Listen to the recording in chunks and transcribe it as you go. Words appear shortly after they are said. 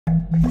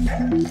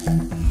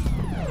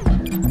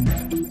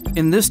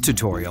In this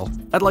tutorial,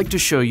 I'd like to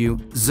show you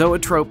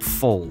Zoetrope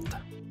Fold.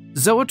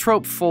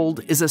 Zoetrope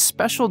Fold is a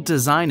special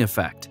design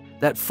effect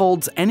that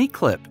folds any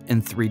clip in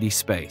 3D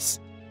space.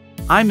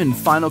 I'm in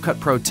Final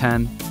Cut Pro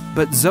 10,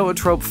 but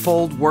Zoetrope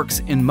Fold works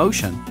in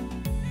Motion,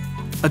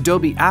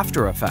 Adobe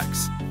After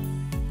Effects,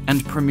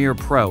 and Premiere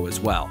Pro as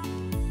well.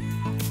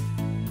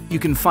 You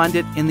can find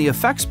it in the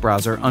Effects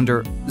browser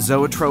under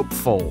Zoetrope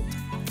Fold.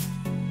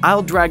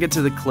 I'll drag it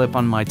to the clip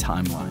on my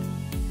timeline.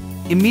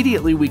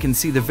 Immediately we can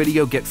see the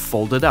video get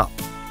folded up.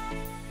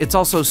 It's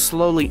also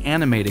slowly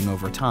animating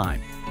over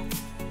time.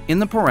 In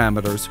the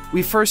parameters,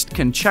 we first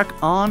can check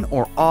on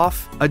or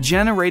off a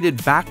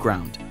generated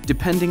background,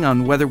 depending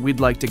on whether we'd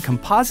like to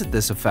composite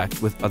this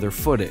effect with other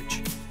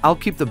footage. I'll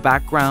keep the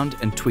background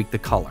and tweak the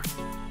color.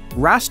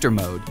 Raster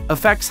mode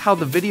affects how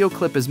the video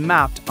clip is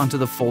mapped onto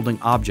the folding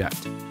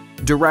object.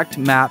 Direct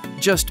map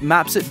just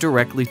maps it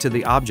directly to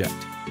the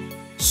object.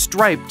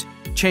 Striped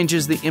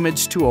changes the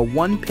image to a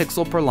 1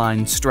 pixel per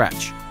line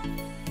stretch.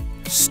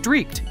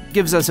 Streaked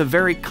gives us a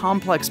very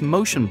complex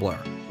motion blur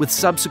with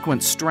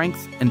subsequent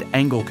strength and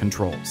angle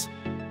controls.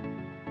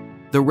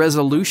 The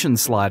resolution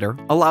slider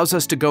allows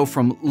us to go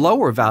from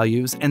lower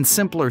values and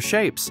simpler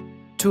shapes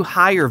to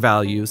higher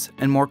values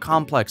and more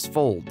complex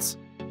folds.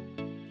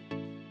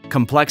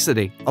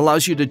 Complexity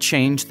allows you to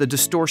change the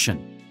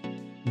distortion.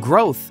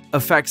 Growth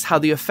affects how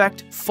the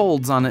effect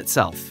folds on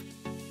itself.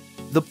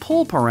 The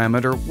pull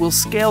parameter will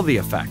scale the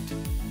effect.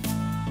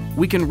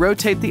 We can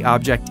rotate the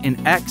object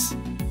in X,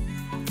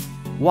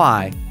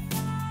 Y,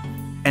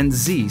 and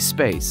Z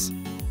space.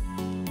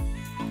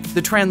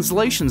 The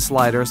translation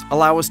sliders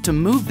allow us to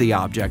move the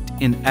object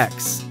in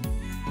X,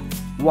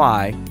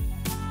 Y,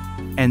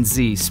 and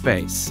Z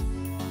space.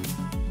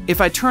 If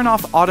I turn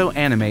off Auto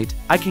Animate,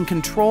 I can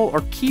control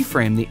or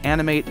keyframe the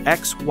Animate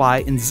X,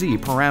 Y, and Z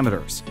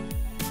parameters.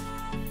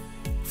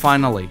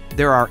 Finally,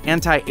 there are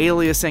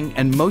anti-aliasing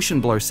and motion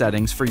blur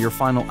settings for your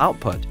final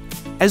output,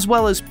 as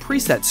well as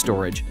preset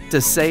storage to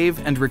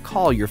save and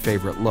recall your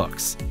favorite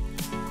looks.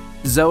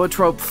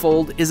 Zoetrope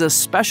Fold is a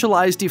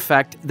specialized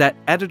effect that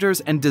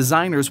editors and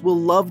designers will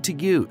love to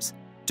use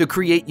to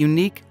create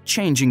unique,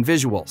 changing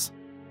visuals.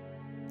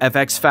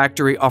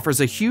 FxFactory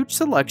offers a huge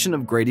selection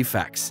of great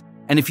effects,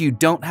 and if you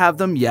don't have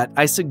them yet,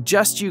 I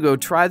suggest you go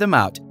try them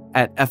out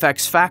at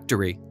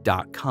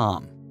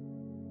FxFactory.com.